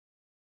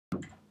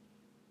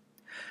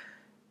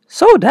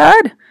So,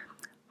 Dad,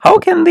 how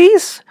can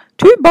these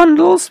two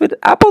bundles with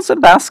apples and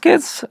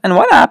baskets and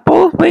one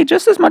apple weigh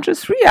just as much as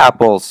three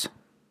apples?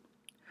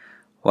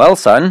 Well,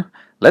 son,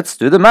 let's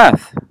do the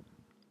math.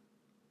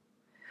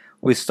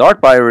 We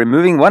start by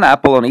removing one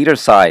apple on either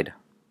side.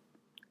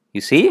 You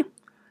see?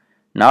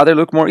 Now they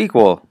look more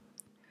equal.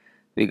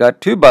 We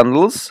got two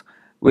bundles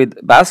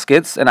with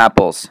baskets and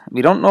apples.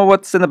 We don't know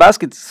what's in the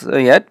baskets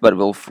yet, but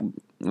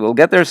we'll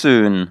get there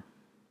soon.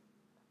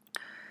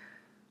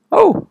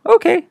 Oh,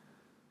 okay.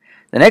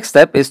 The next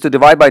step is to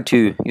divide by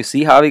 2. You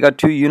see how we got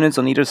 2 units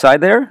on either side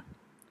there?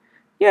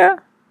 Yeah.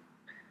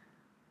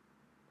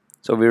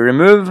 So we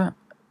remove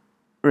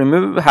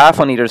half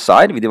on either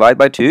side, we divide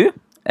by 2,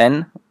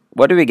 and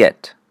what do we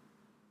get?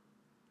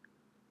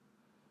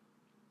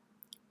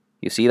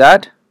 You see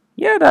that?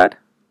 Yeah, Dad.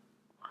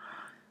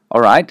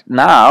 Alright,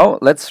 now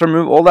let's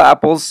remove all the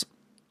apples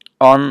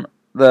on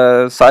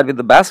the side with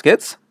the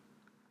baskets.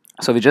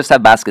 So we just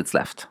have baskets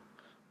left.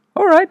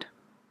 Alright.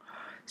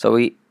 So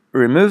we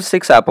remove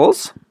 6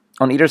 apples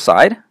on either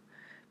side.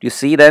 You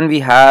see then we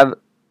have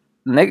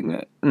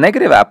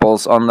negative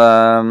apples on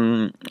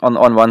the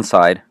on one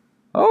side.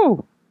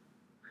 Oh.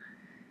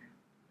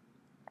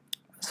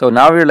 So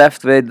now we're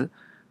left with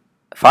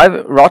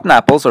 5 rotten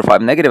apples or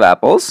 5 negative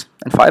apples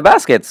and 5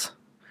 baskets.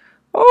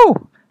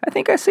 Oh, I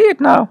think I see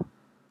it now.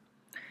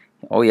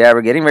 Oh yeah,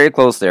 we're getting very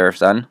close there,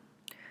 son.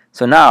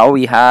 So now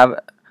we have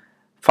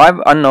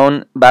 5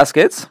 unknown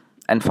baskets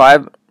and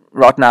 5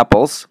 rotten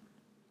apples.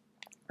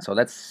 So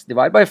let's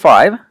divide by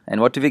 5, and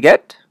what do we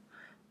get?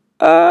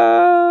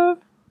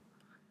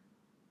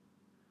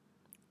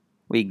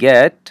 We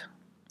get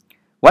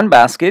 1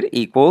 basket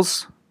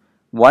equals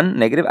 1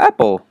 negative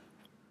apple.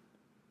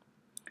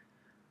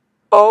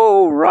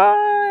 Oh,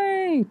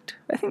 right.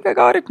 I think I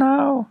got it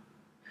now.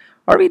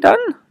 Are we done?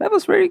 That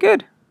was very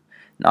good.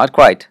 Not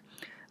quite.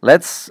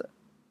 Let's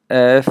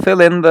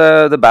fill in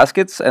the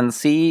baskets and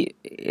see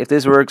if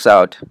this works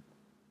out.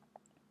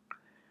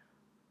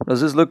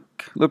 Does this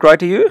look right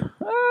to you?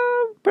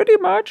 Pretty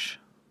much.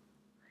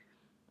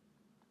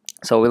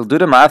 So we'll do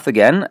the math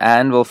again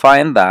and we'll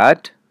find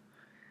that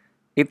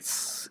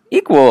it's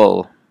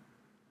equal.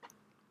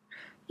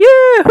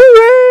 Yeah,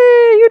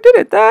 hooray! You did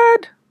it,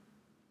 Dad!